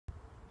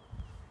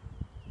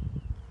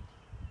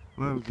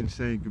Well, we can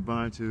say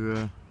goodbye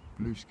to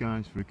blue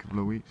skies for a couple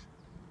of weeks.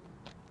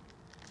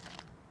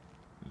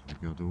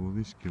 Because we got all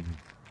this coming.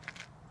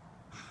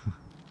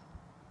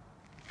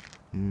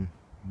 Yeah,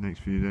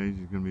 next few days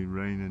it's going to be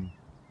raining.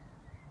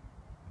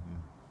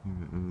 Yeah,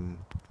 over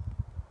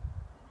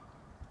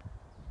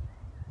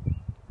there.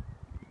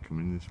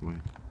 Coming this way.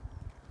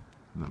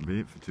 And that'll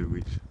be it for 2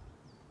 weeks.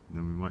 And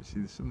then we might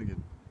see the sun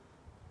again.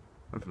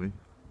 Hopefully.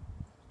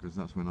 Because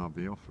that's when I'll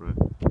be off for a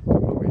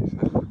couple of weeks.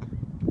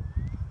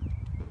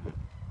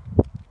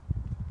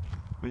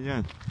 But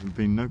yeah, there's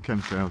been no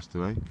chemtrails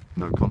today.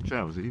 No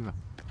contrails either.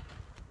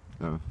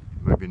 So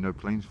maybe no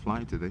planes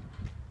fly today.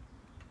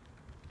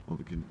 All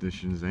the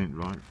conditions ain't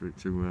right for it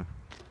to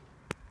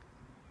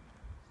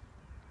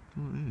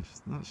what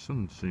is that?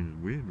 Sun seems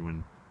weird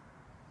when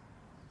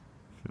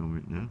film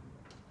it now.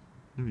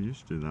 Never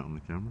used to do that on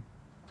the camera.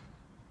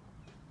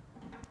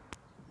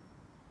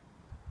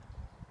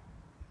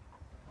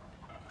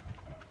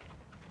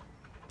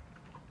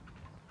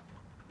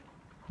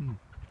 Oh.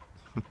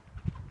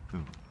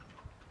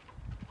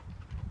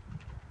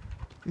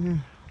 Yeah,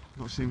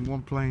 not seen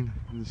one plane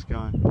in the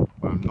sky.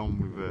 Well, none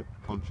with a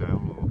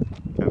contrail or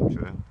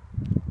chemtrail.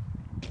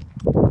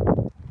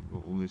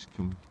 Got all this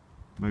come.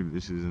 Maybe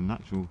this is a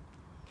natural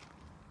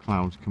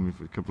clouds coming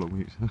for a couple of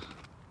weeks. I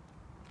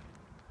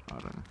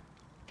don't know.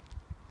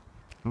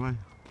 Anyway,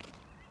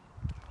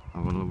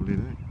 have a lovely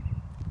day.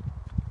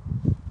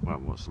 Well,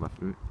 what's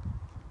left of it?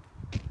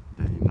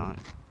 Day, night.